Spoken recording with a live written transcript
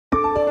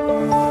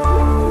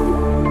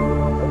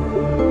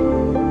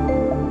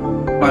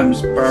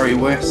name's Barry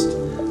West.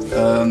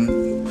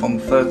 I'm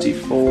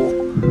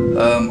 34.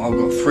 I've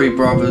got 3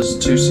 brothers,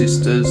 2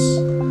 sisters,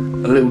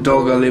 a little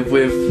dog I live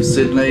with,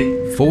 Sydney.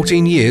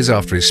 14 years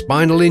after his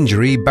spinal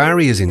injury,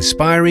 Barry is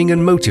inspiring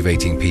and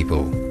motivating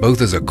people,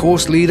 both as a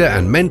course leader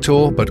and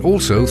mentor, but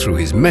also through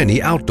his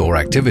many outdoor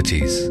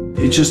activities.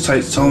 It just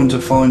takes time to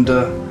find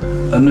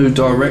a new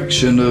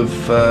direction of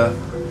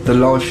the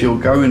life you're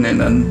going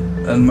in,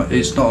 and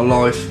it's not a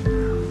life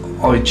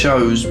I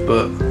chose,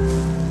 but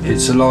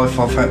it's a life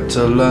I've had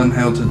to learn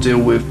how to deal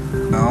with.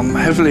 I'm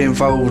heavily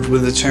involved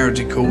with a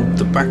charity called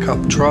the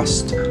Backup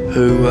Trust,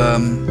 who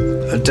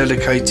are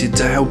dedicated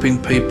to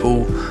helping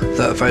people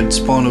that have had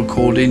spinal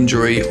cord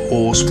injury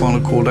or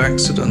spinal cord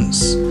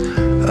accidents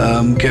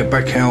get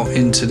back out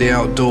into the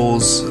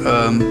outdoors,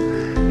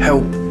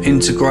 help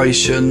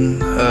integration,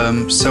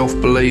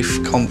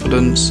 self-belief,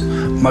 confidence,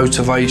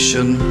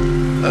 motivation.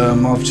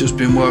 I've just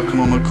been working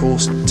on a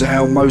course to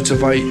help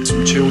motivate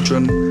some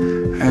children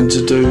and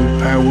to do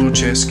power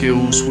wheelchair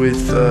skills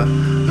with a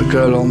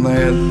girl on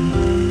there.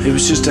 It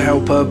was just to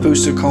help her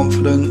boost her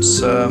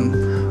confidence.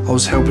 I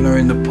was helping her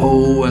in the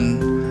pool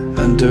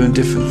and doing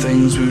different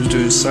things. We was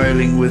doing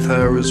sailing with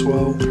her as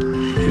well.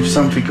 If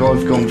something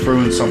I've gone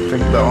through and something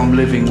that I'm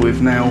living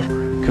with now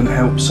can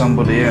help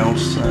somebody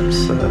else,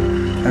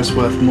 that's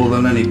worth more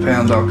than any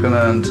pound I can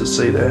earn, to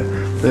see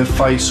their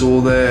face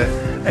or their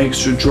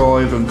extra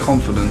drive and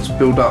confidence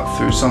build up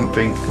through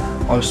something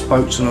I've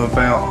spoke to them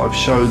about, I've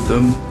showed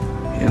them,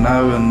 you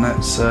know, and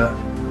that's a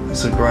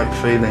great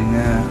feeling,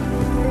 yeah.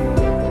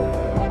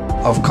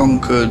 I've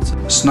conquered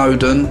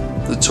Snowdon,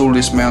 the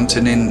tallest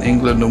mountain in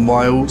England and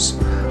Wales.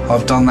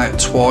 I've done that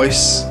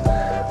twice.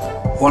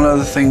 One of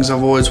the things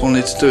I've always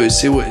wanted to do is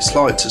see what it's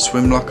like to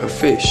swim like a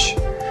fish.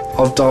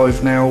 I've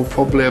dived now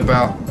probably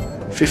about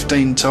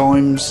 15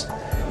 times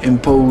in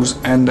pools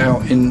and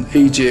out in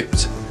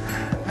Egypt.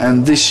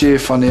 And this year,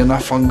 funny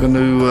enough, I'm going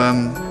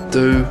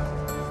to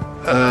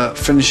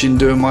finishing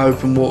doing my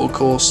open water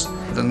course,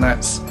 and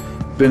that's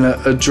been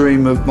a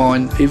dream of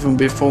mine even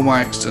before my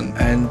accident.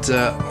 And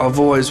I've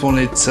always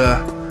wanted to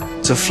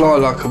fly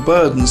like a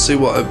bird and see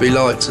what it'd be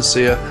like to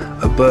see a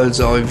bird's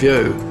eye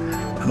view.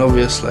 And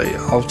obviously,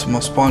 after my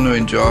spinal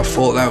injury, I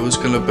thought that was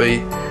going to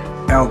be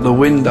out the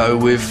window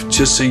with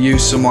just the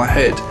use of my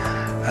head.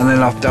 And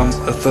then I've done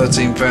a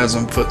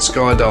 13,000-foot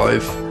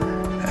skydive,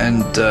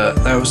 and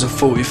that was a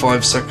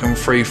 45-second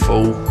free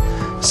fall.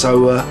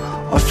 So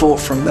I thought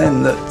from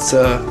then that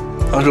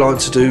I'd like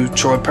to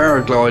try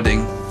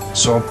paragliding.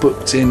 So I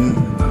booked in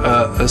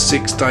a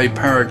 6-day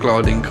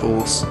paragliding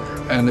course,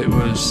 and it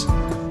was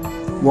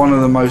one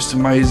of the most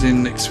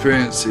amazing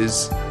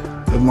experiences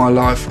of my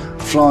life,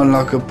 flying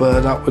like a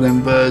bird up with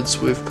them birds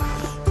with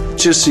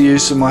just the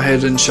use of my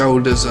head and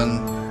shoulders.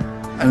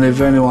 And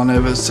if anyone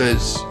ever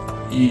says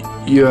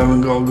you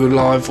haven't got a good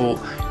life, or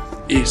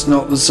it's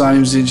not the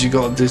same since you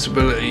got a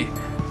disability,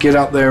 get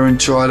up there and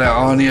try it out.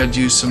 I only had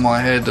use of my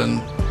head,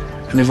 and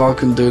if I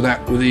can do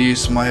that with the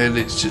use of my head,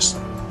 it's just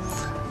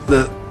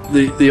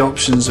the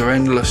options are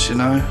endless, you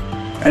know.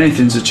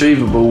 Anything's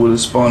achievable with a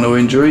spinal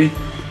injury.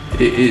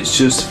 It's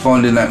just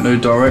finding that new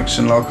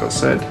direction, like I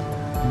said.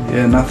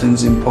 Yeah,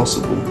 nothing's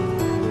impossible.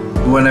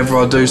 Whenever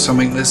I do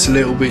something that's a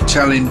little bit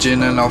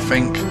challenging and I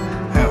think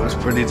that was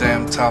pretty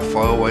damn tough,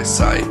 I always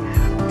say,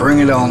 bring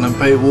it on. And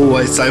people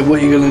always say,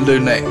 what are you going to do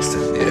next?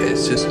 And yeah,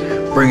 it's just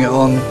bring it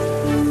on.